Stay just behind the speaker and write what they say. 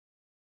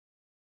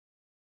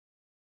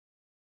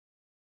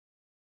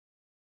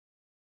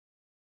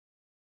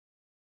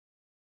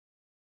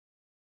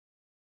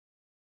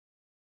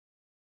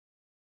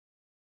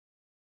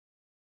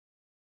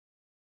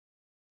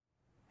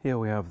Here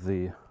we have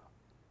the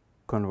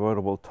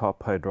convertible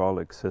top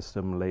hydraulic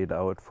system laid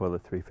out for the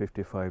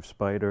 355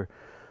 Spider,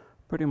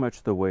 pretty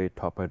much the way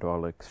Top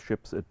Hydraulics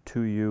ships it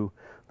to you.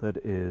 That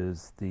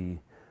is the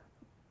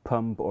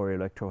pump or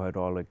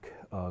electrohydraulic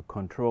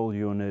control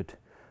unit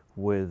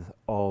with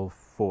all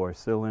 4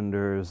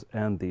 cylinders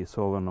and the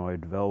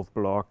solenoid valve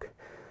block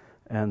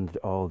and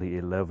all the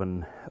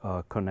 11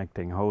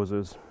 connecting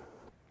hoses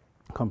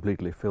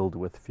completely filled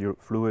with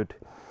fluid.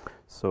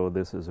 So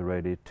this is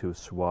ready to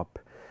swap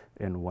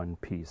in one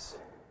piece.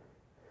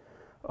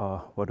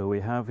 What do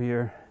we have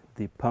here?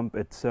 The pump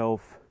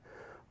itself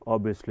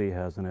obviously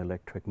has an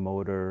electric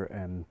motor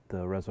and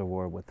the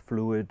reservoir with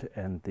fluid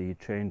and the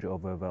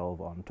changeover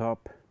valve on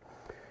top.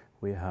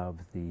 We have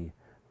the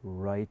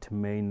right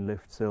main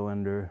lift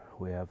cylinder,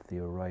 we have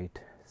the right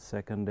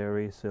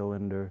secondary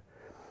cylinder,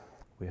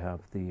 we have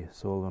the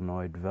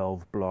solenoid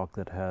valve block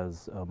that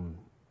has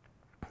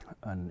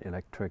an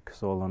electric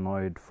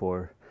solenoid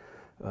for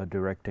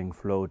directing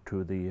flow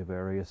to the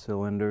various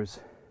cylinders,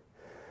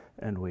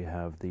 and we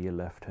have the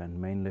left-hand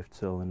main lift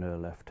cylinder,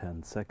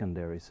 left-hand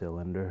secondary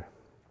cylinder.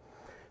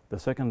 The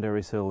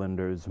secondary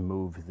cylinders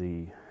move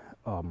the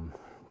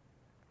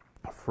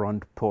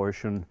front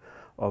portion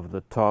of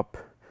the top,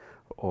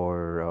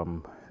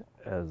 or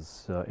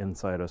as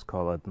insiders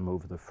call it,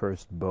 move the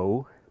first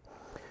bow,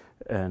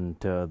 and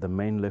the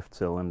main lift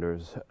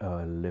cylinders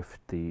lift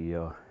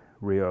the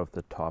rear of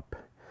the top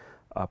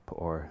up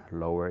or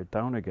lower it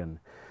down again.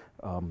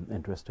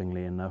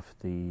 Interestingly enough,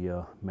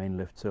 the main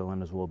lift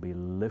cylinders will be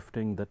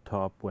lifting the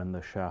top when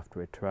the shaft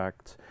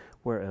retracts,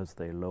 whereas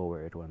they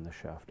lower it when the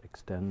shaft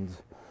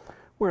extends.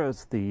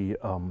 Whereas the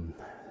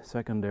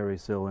secondary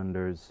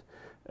cylinders,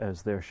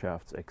 as their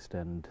shafts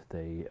extend,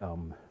 they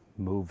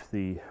move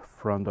the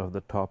front of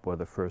the top or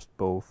the first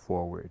bow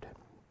forward.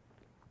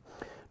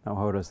 Now,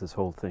 how does this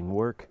whole thing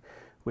work?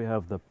 We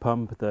have the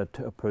pump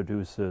that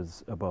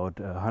produces about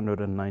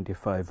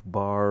 195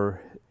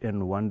 bar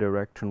in one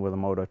direction with the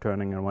motor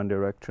turning in one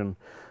direction.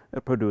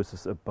 It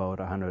produces about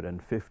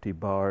 150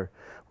 bar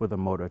with the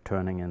motor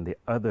turning in the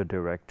other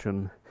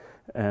direction,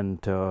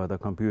 and the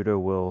computer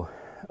will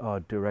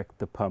direct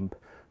the pump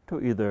to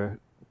either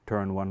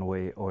turn one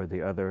way or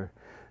the other,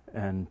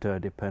 and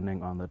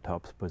depending on the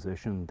top's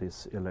position,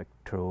 this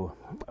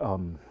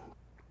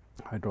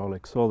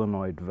hydraulic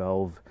solenoid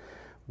valve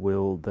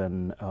will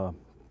then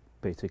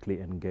basically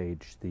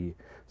engage the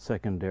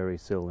secondary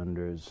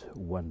cylinders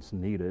once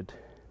needed.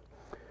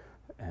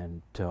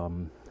 And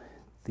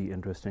the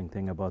interesting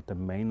thing about the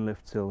main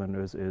lift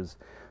cylinders is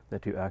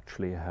that you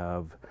actually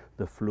have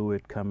the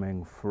fluid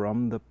coming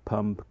from the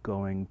pump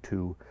going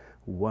to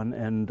one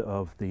end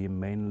of the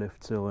main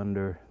lift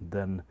cylinder,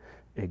 then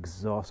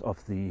exhaust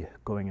of the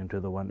going into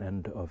the one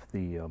end of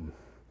the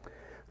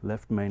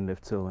left main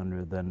lift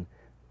cylinder, then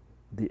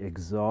the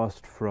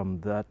exhaust from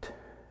that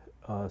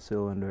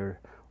cylinder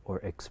or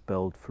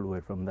expelled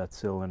fluid from that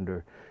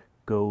cylinder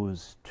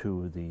goes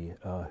to the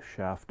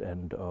shaft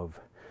end of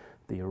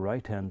the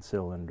right-hand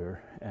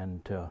cylinder,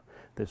 and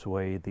this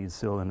way these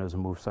cylinders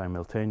move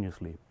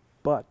simultaneously.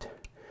 But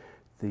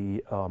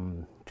the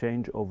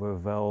changeover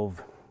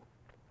valve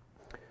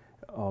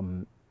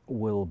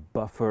will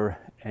buffer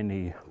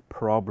any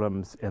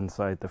problems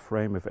inside the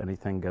frame. If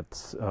anything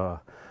gets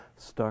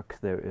stuck,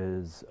 there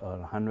is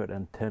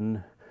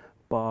 110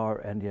 bar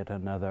and yet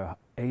another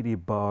 80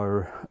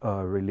 bar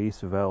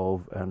release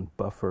valve and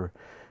buffer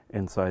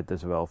inside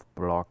this valve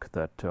block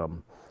that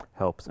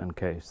helps in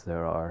case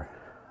there are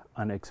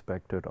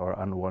unexpected or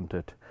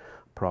unwanted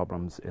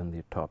problems in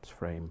the top's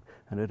frame.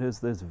 And it is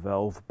this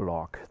valve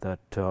block that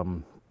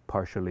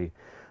partially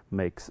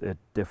makes it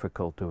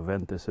difficult to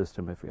vent the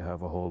system if you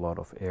have a whole lot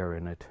of air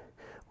in it.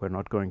 We're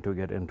not going to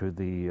get into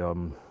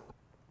the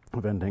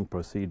venting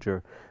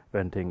procedure.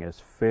 Venting is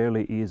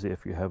fairly easy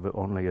if you have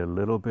only a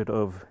little bit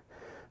of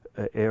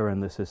air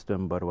in the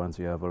system, but once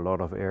you have a lot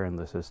of air in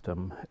the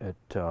system, it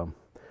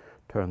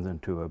turns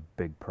into a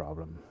big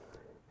problem.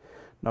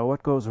 Now,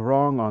 what goes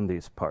wrong on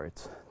these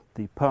parts?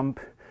 The pump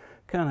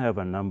can have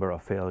a number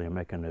of failure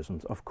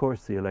mechanisms. Of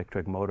course, the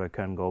electric motor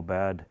can go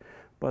bad,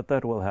 but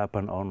that will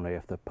happen only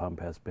if the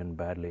pump has been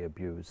badly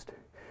abused.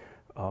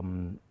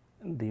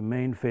 The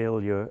main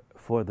failure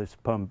for this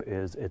pump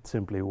is it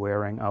simply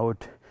wearing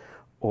out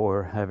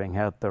or having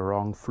had the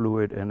wrong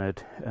fluid in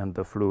it and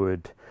the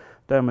fluid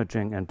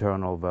damaging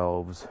internal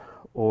valves,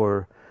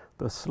 or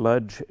the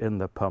sludge in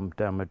the pump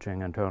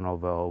damaging internal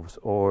valves,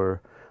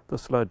 or the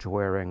sludge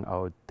wearing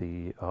out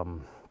the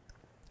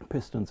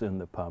pistons in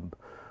the pump,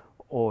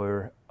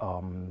 or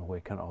we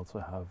can also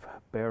have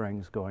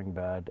bearings going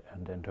bad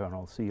and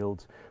internal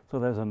seals. So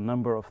there's a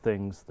number of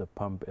things. The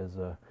pump is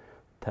a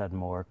tad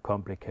more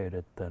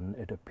complicated than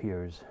it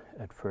appears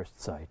at first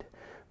sight.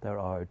 There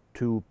are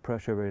 2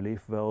 pressure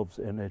relief valves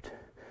in it,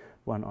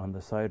 one on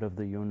the side of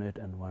the unit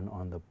and one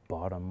on the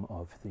bottom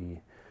of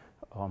the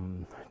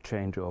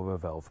changeover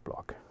valve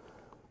block.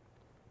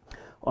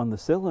 On the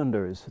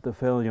cylinders, the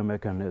failure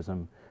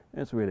mechanism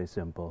is really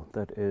simple.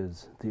 That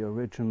is, the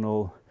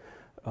original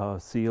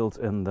seals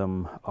in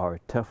them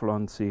are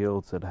Teflon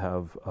seals that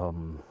have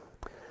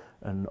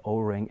an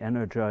O-ring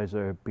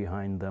energizer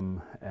behind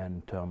them,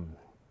 and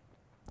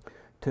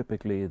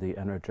typically the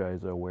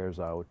energizer wears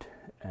out,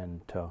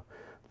 and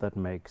that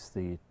makes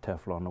the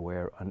Teflon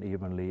wear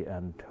unevenly,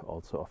 and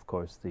also of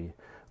course the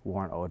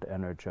worn out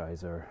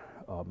energizer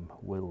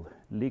will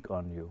leak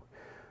on you.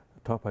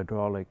 Top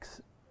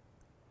Hydraulics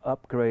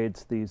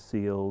upgrades these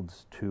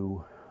seals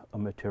to a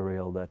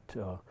material that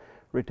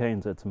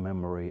retains its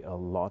memory a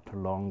lot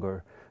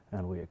longer,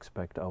 and we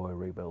expect our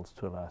rebuilds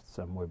to last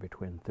somewhere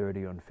between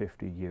 30 and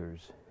 50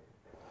 years.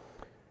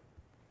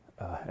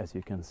 As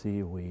you can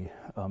see, we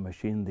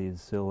machine these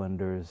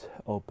cylinders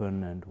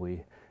open, and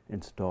we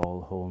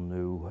install whole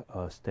new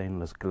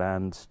stainless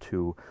glands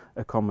to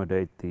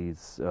accommodate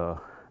these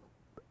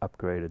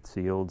upgraded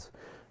seals.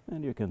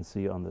 And you can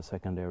see on the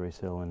secondary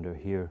cylinder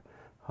here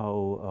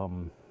how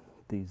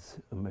these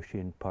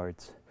machined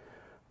parts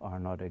are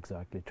not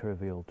exactly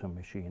trivial to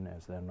machine,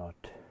 as they're not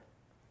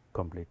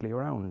completely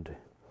round.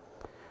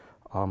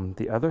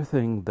 The other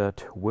thing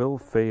that will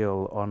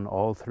fail on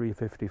all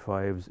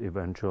 355s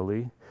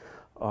eventually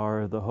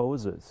are the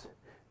hoses.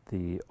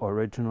 The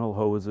original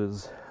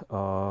hoses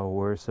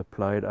were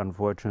supplied,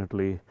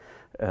 unfortunately,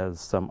 as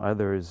some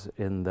others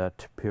in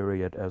that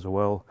period as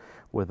well,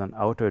 with an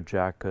outer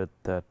jacket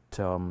that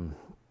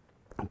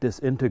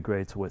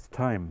disintegrates with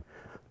time.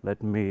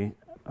 Let me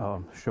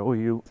show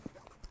you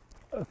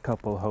a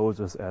couple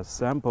hoses as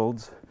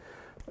samples.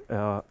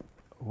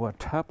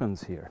 What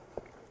happens here?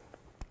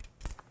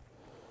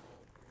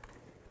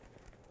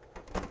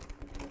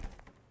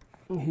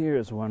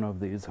 Here's one of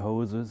these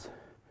hoses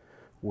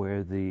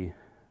where the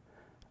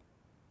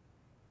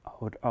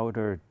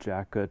outer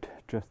jacket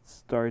just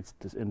starts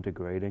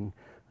disintegrating,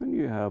 and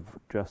you have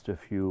just a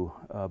few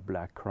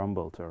black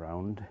crumbles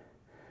around.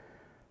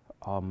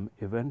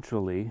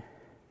 Eventually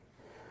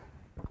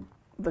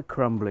the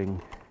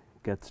crumbling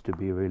gets to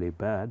be really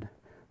bad.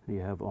 You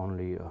have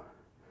only a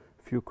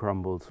few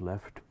crumbles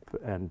left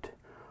and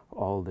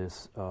all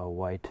this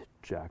white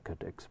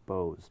jacket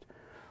exposed.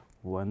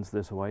 Once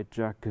this white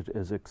jacket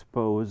is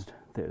exposed,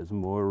 there's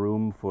more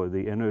room for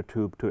the inner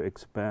tube to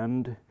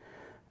expand,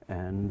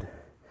 and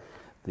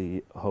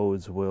the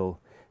hose will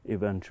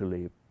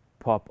eventually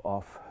pop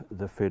off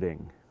the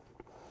fitting,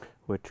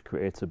 which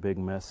creates a big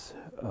mess,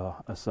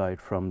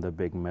 aside from the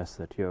big mess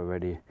that you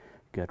already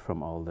get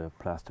from all the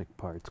plastic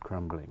parts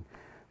crumbling.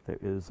 There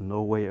is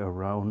no way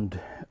around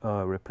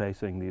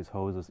replacing these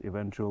hoses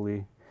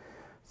eventually.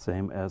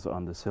 Same as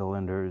on the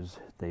cylinders,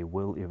 they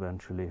will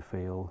eventually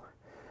fail,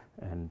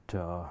 and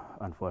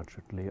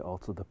unfortunately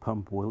also the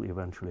pump will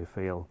eventually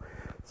fail.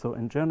 So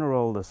in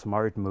general, the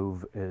smart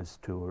move is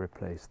to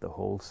replace the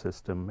whole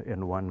system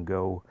in one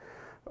go,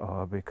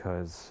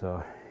 because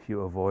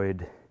you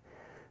avoid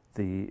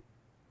the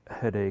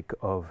headache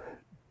of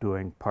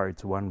doing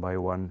parts one by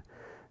one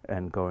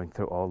and going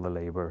through all the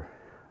labor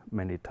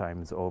many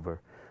times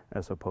over,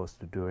 as opposed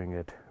to doing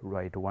it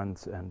right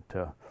once and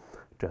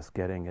just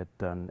getting it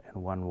done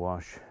in one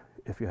wash.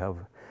 If you have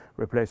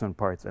replacement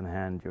parts in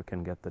hand, you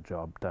can get the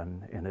job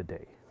done in a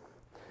day.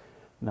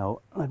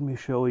 Now let me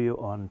show you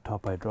on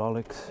Top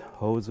Hydraulics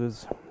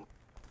hoses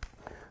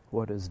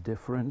what is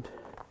different.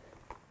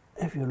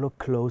 If you look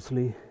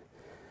closely,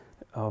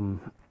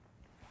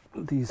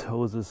 these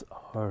hoses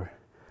are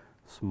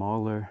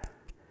smaller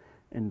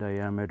in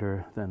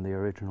diameter than the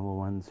original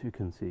ones. You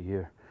can see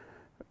here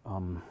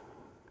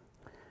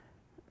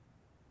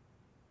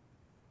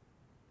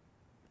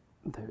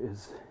there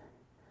is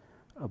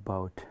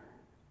about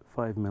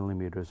 5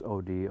 millimeters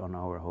OD on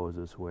our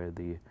hoses, where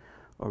the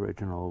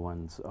original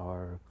ones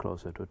are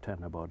closer to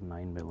 10, about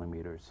 9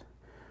 millimeters.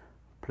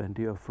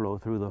 Plenty of flow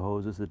through the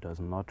hoses. It does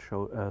not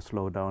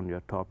slow down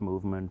your top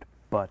movement,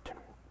 but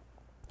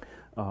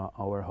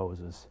our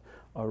hoses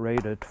are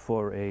rated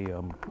for a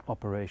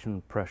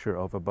operation pressure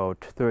of about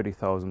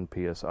 30,000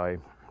 psi,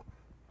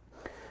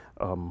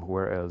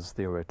 whereas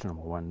the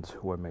original ones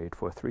were made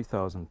for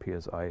 3,000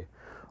 psi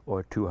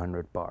or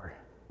 200 bar.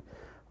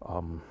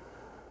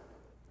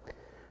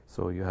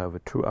 So you have a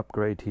true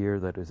upgrade here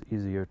that is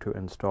easier to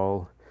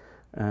install,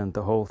 and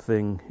the whole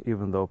thing,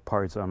 even though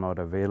parts are not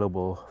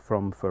available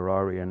from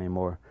Ferrari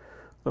anymore,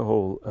 the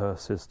whole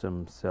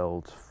system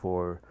sells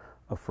for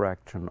a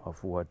fraction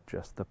of what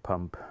just the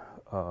pump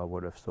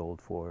would have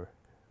sold for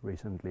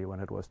recently when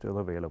it was still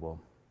available.